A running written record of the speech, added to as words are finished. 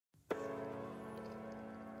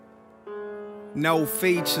No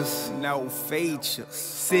features, no features.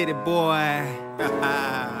 Cityboy.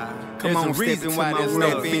 Come on, step into my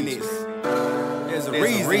world, Phoenix. There's a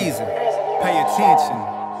reason. Pay attention.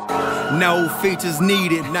 No features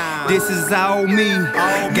needed, this is all me.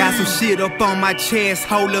 Got some shit up on my chest,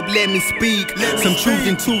 hold up, let me speak. Some truth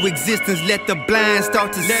into existence, let the blind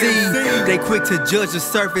start to see. They quick to judge the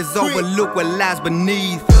surface, overlook what lies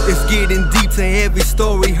beneath. It's getting deep to every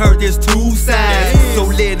story, heard there's two sides. So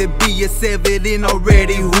let it be, it's evident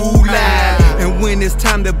already who lied. And when it's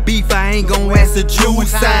time to beef, I ain't gon' ask the true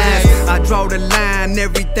sides. I draw the line,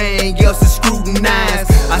 everything else is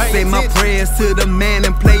scrutinized. I say my prayers to the man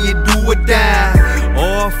and play it do or die.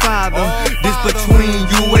 Oh Father, this between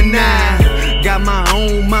you and I. Got my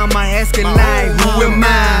own mama asking like, who am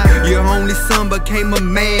I? Your only son became a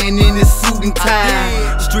man in his suit and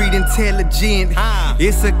tie. Street intelligent,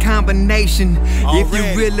 it's a combination. If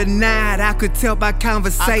you real or not, I could tell by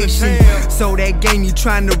conversation. So that game you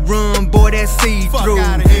trying to run, boy, that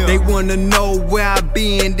see-through. They wanna know where I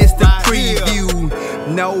been, this the preview.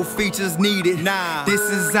 No features needed, this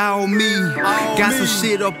is all me. Got some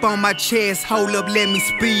shit up on my chest, hold up, let me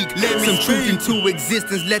speak. Some truth into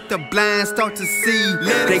existence, let the blind start to see.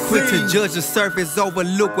 They quick to judge the surface,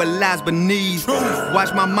 overlook what lies beneath.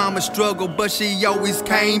 Watch my mama struggle, but she always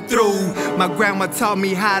came through. My grandma taught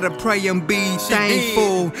me how to pray and be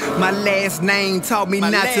thankful. My last name taught me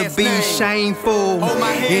not to be shameful.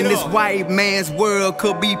 In this white man's world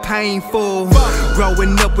could be painful.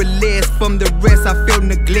 Growing up with less from the rest, I feel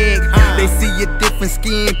neglect. They see a different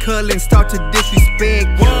skin color and start to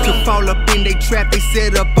disrespect. To fall up in they trap, they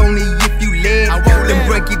set up only if you let them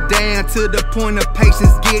break it down to the point of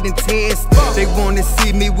patience getting tested. They wanna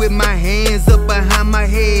see me with my hands up behind my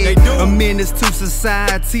head. A menace to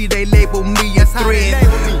society, they label me a threat.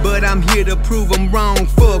 But I'm here to prove them wrong,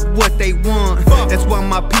 fuck what they want. That's why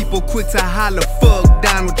my people quick to holler, fuck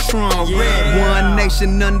Donald Trump. One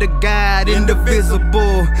nation under God,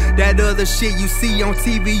 indivisible. That other shit you see on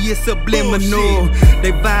TV is subliminal.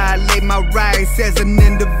 They violate my rights as an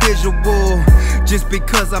individual. Just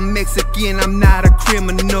because I'm Mexican, I'm not a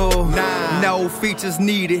criminal. No features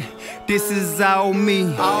needed, this is all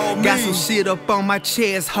me. Got some shit up on my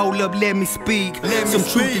chest, hold up, let me speak. Some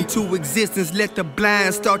truth into existence, let the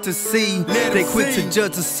blind start to see. They quick to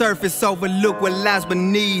judge the surface, overlook what lies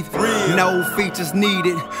beneath. No features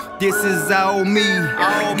needed, this is all me.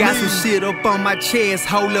 Got some shit up on my chest,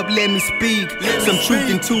 hold up, let me speak. Some truth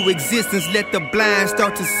into existence, let the blind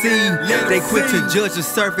start to see. They quick to judge the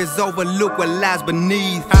surface, overlook what lies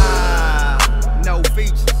beneath. No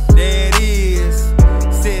features, there it is,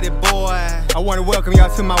 Cityboy. I wanna welcome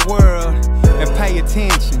y'all to my world and pay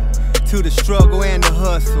attention to the struggle and the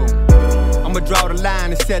hustle. I'ma draw the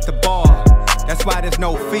line and set the bar, that's why there's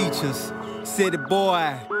no features.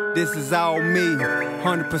 Cityboy, this is all me,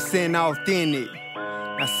 100% authentic.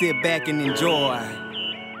 Now sit back and enjoy.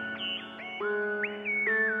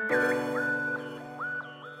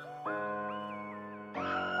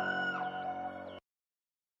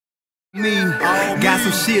 Got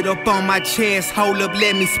some shit up on my chest, hold up,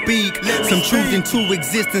 let me speak. Some truth into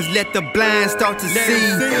existence, let the blind start to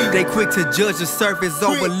see. They quick to judge the surface,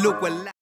 overlook what